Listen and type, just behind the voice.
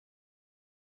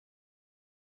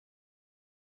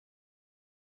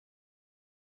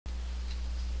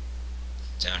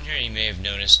Down here you may have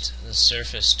noticed the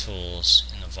surface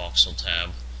tools in the Voxel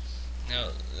tab. Now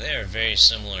they are very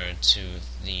similar to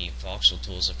the Voxel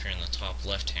tools up here in the top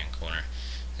left hand corner.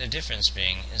 The difference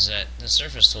being is that the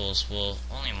surface tools will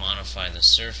only modify the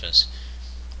surface.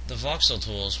 The Voxel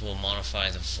tools will modify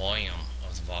the volume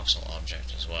of the voxel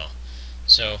object as well.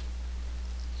 So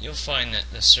you'll find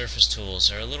that the surface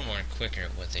tools are a little more quicker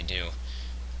at what they do.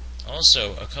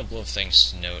 Also, a couple of things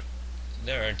to note.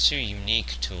 There are two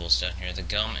unique tools down here, the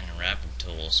gum and rapid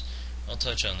tools. I'll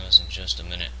touch on those in just a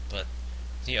minute, but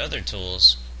the other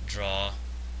tools, draw,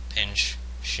 pinch,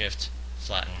 shift,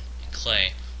 flatten, and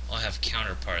clay, all have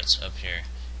counterparts up here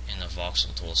in the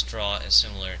voxel tools. Draw is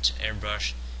similar to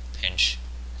airbrush, pinch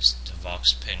is to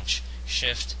vox pinch,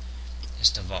 shift is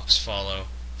to vox follow,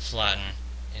 flatten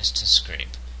is to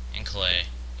scrape, and clay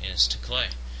is to clay.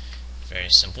 Very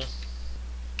simple.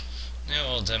 Now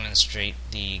I'll demonstrate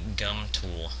the gum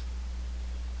tool.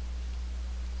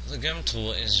 The gum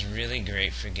tool is really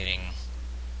great for getting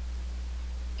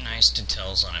nice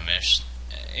details on a mesh.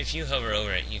 If you hover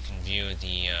over it, you can view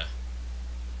the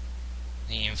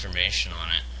information on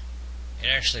it. It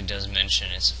actually does mention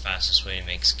it's the fastest way to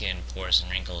make skin, pores,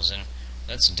 and wrinkles, and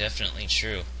that's definitely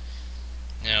true.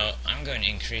 Now I'm going to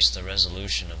increase the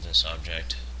resolution of this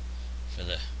object for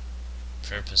the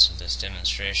purpose of this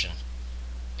demonstration.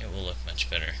 It will look much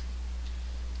better.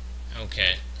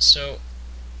 Okay, so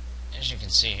as you can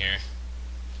see here,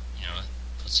 it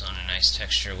puts on a nice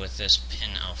texture with this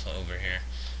pin alpha over here.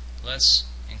 Let's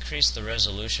increase the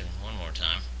resolution one more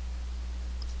time.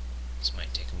 This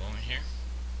might take a moment here.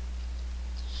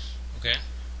 Okay,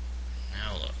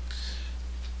 now look.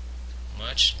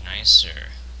 Much nicer.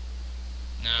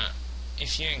 Now,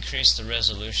 if you increase the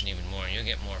resolution even more, you'll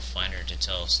get more finer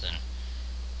details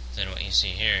than what you see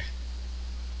here.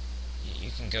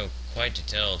 You can go quite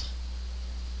detailed.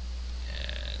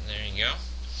 There you go.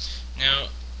 Now,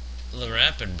 the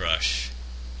rapid brush.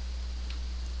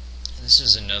 This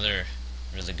is another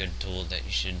really good tool that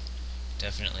you should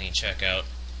definitely check out.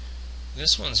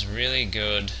 This one's really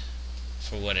good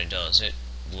for what it does. It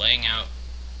laying out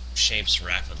shapes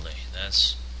rapidly.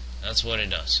 That's what it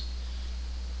does.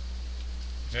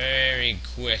 Very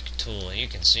quick tool. You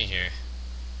can see here.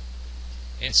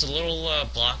 It's a little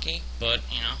blocky, but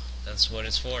that's what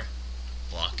it's for.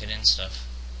 Block it and stuff.